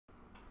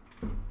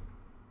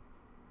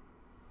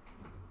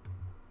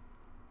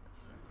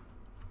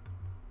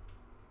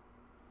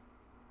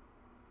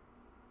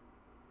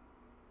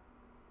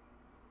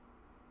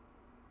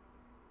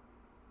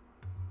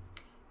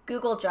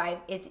Google Drive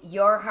is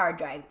your hard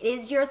drive. It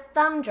is your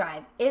thumb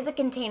drive. It is a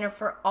container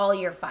for all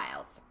your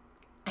files.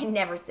 I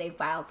never save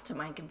files to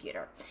my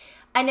computer.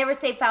 I never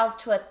save files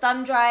to a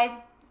thumb drive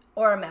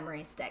or a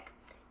memory stick.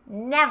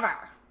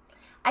 Never.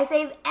 I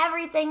save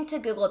everything to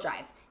Google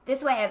Drive.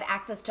 This way I have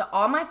access to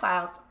all my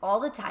files all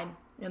the time,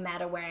 no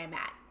matter where I'm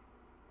at.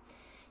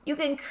 You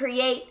can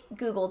create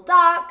Google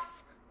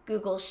Docs,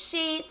 Google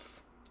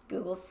Sheets,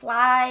 Google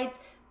Slides,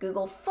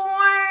 Google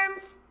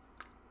Forms,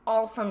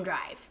 all from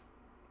Drive.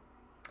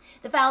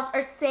 The files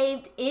are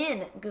saved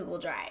in Google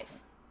Drive,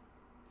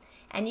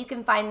 and you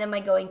can find them by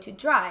going to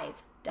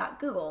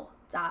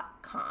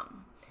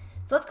drive.google.com.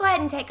 So let's go ahead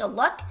and take a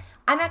look.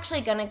 I'm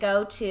actually going to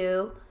go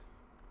to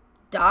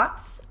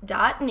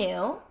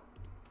docs.new.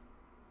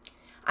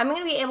 I'm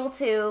going to be able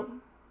to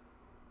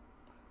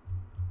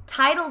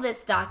title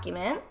this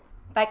document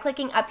by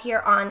clicking up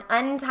here on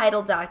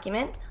Untitled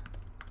Document.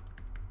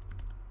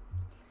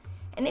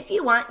 And if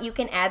you want, you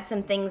can add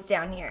some things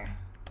down here.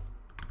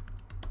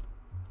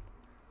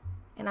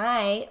 And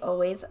I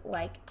always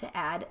like to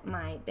add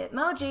my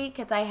Bitmoji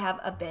because I have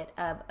a bit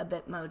of a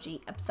Bitmoji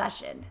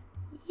obsession.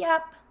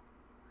 Yep.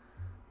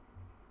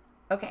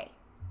 Okay,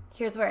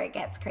 here's where it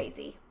gets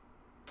crazy.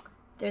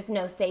 There's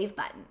no save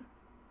button.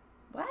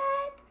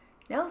 What?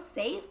 No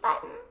save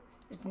button?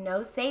 There's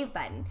no save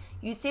button.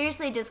 You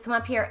seriously just come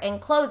up here and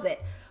close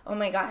it. Oh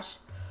my gosh.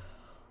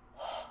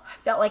 I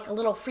felt like a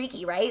little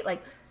freaky, right?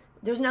 Like,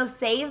 there's no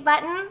save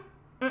button?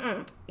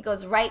 It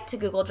goes right to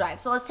Google Drive.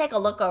 So let's take a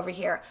look over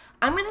here.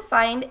 I'm going to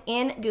find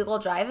in Google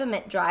Drive, I'm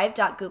at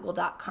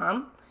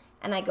drive.google.com,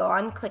 and I go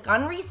on, click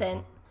on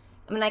Recent.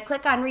 And when I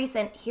click on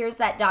Recent, here's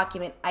that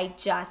document I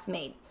just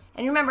made.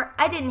 And remember,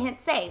 I didn't hit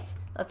Save.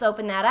 Let's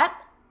open that up.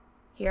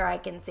 Here I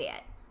can see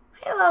it.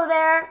 Hello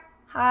there.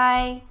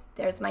 Hi.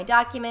 There's my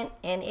document,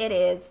 and it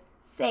is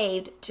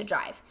saved to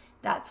Drive.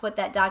 That's what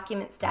that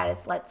document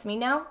status lets me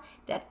know,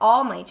 that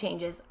all my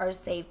changes are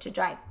saved to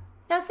Drive.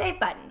 No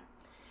save button.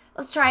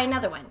 Let's try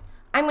another one.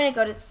 I'm going to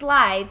go to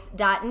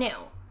slides.new.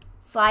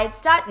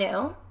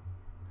 Slides.new.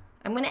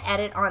 I'm going to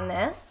edit on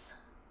this.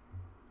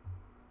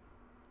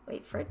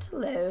 Wait for it to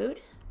load.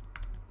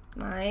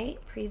 My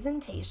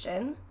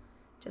presentation.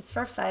 Just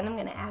for fun, I'm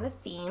going to add a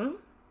theme.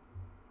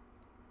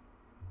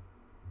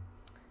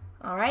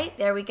 All right,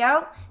 there we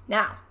go.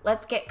 Now,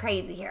 let's get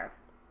crazy here.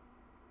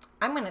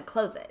 I'm going to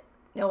close it.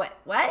 No,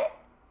 what?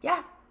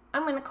 Yeah,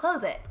 I'm going to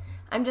close it.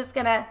 I'm just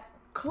going to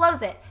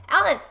close it.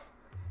 Alice,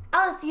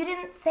 you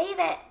didn't save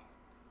it.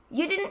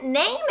 You didn't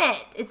name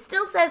it. It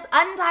still says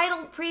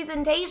Untitled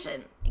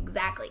Presentation.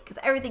 Exactly, because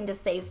everything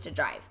just saves to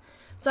Drive.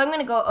 So I'm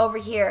going to go over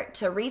here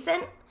to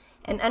Recent,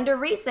 and under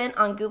Recent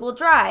on Google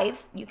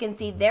Drive, you can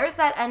see there's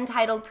that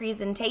Untitled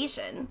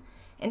Presentation.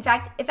 In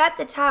fact, if at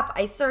the top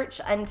I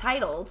search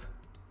Untitled,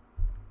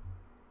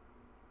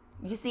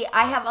 you see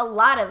I have a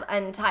lot of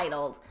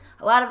untitled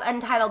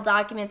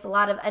documents, a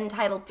lot of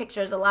untitled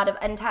pictures, a lot of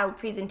untitled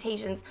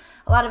presentations,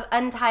 a lot of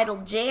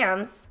untitled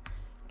jams.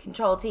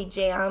 Control T,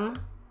 jam.new.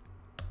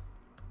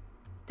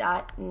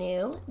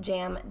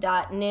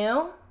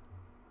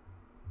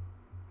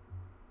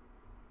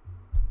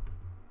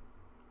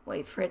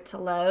 Wait for it to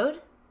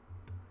load.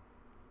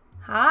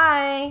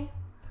 Hi.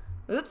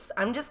 Oops,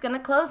 I'm just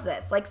gonna close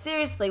this. Like,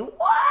 seriously,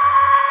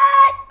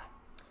 what?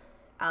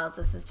 Alice,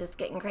 this is just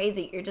getting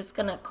crazy. You're just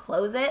gonna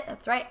close it?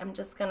 That's right, I'm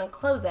just gonna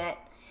close it.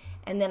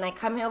 And then I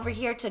come over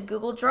here to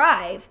Google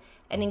Drive,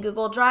 and in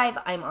Google Drive,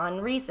 I'm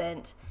on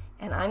Recent,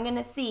 and I'm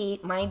gonna see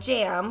my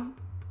jam.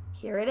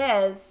 Here it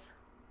is.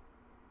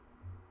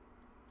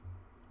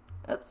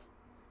 Oops,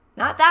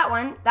 not that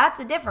one, that's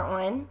a different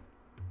one.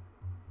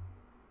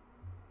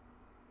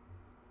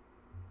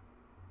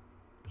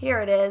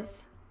 Here it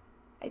is,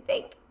 I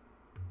think.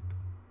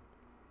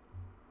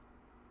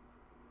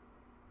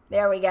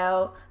 There we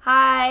go.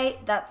 Hi,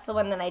 that's the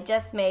one that I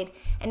just made,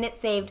 and it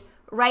saved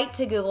right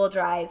to Google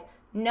Drive.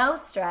 No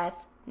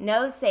stress,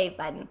 no save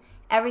button.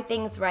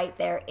 Everything's right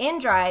there in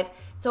Drive.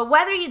 So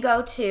whether you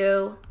go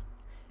to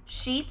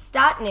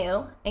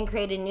sheets.new and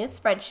create a new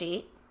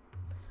spreadsheet,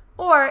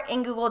 or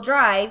in Google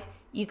Drive,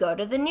 you go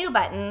to the New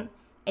button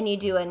and you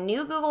do a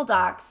new Google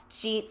Docs,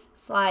 Sheets,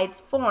 Slides,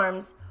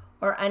 Forms,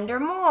 or under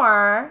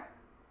More,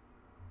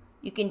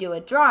 you can do a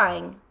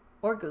drawing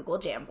or Google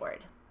Jamboard.